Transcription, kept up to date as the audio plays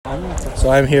So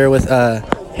I'm here with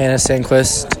Hannah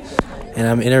Sandquist, and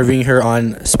I'm interviewing her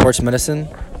on sports medicine.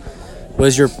 What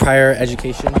is your prior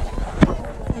education?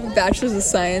 Bachelor's of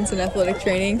Science in Athletic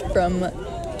Training from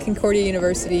Concordia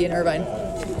University in Irvine.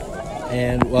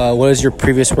 And what is your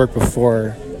previous work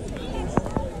before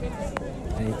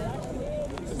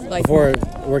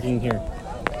working here?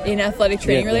 In athletic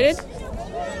training related?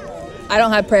 I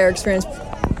don't have prior experience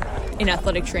in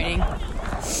athletic training.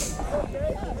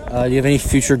 Do you have any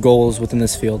future goals within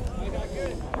this field?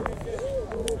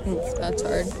 Oof, that's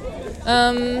hard.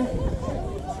 I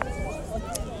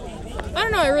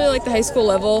don't know. I really like the high school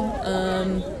level.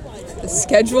 The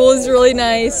schedule is really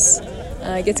nice.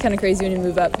 It gets kind of crazy when you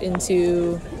move up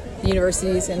into the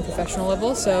universities and professional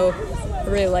level. So I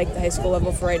really like the high school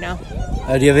level for right now.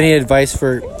 Do you have any advice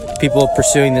for people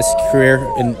pursuing this career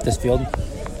in this field?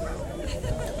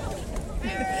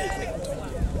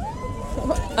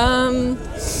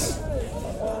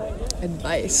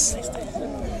 Advice.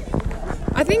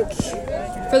 I think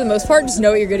for the most part, just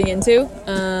know what you're getting into.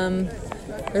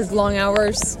 There's long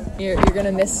hours. You're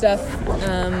gonna miss stuff,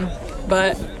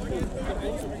 but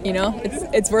you know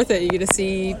it's worth it. You get to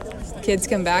see kids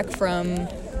come back from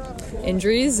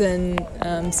injuries and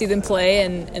see them play,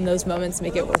 and those moments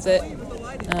make it worth it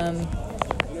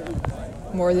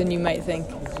more than you might think.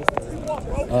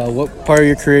 What part of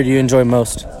your career do you enjoy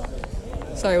most?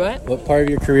 Sorry, what? What part of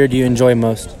your career do you enjoy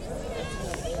most?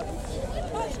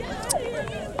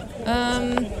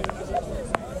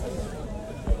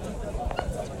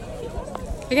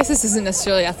 I guess this isn't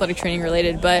necessarily athletic training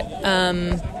related, but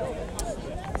I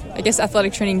guess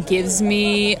athletic training gives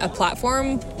me a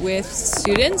platform with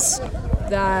students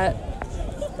that,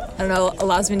 I don't know,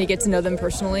 allows me to get to know them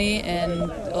personally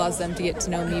and allows them to get to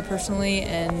know me personally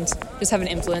and just have an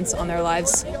influence on their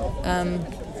lives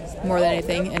more than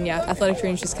anything. And yeah, athletic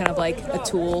training is just kind of like a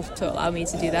tool to allow me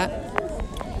to do that.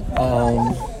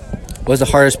 What was the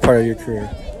hardest part of your career?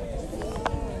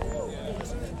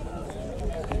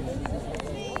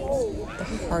 The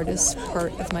hardest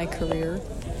part of my career?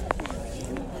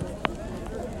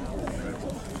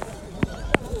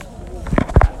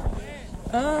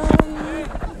 I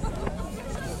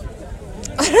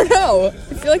don't know. I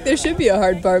feel like there should be a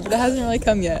hard part, but it hasn't really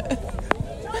come yet.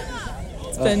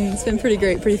 It's been pretty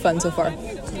great, pretty fun so far.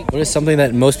 What is something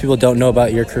that most people don't know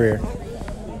about your career?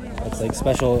 That's like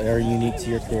special or unique to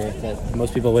your career that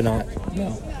most people would not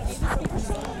know?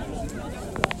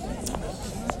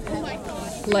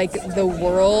 Like the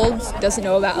world doesn't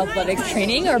know about athletic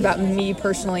training or about me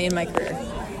personally in my career?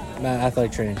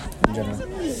 Athletic training in general.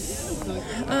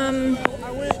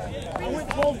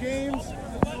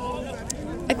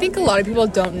 I think a lot of people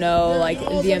don't know like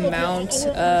the amount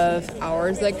of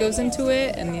hours that goes into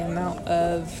it and the amount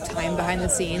of time behind the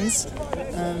scenes.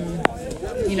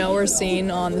 You know, we're seen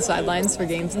on the sidelines for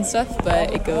games and stuff,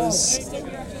 but it goes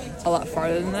a lot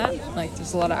farther than that. Like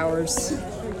there's a lot of hours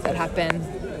that happen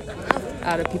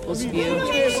out of people's view.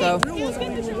 So,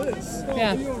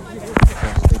 yeah.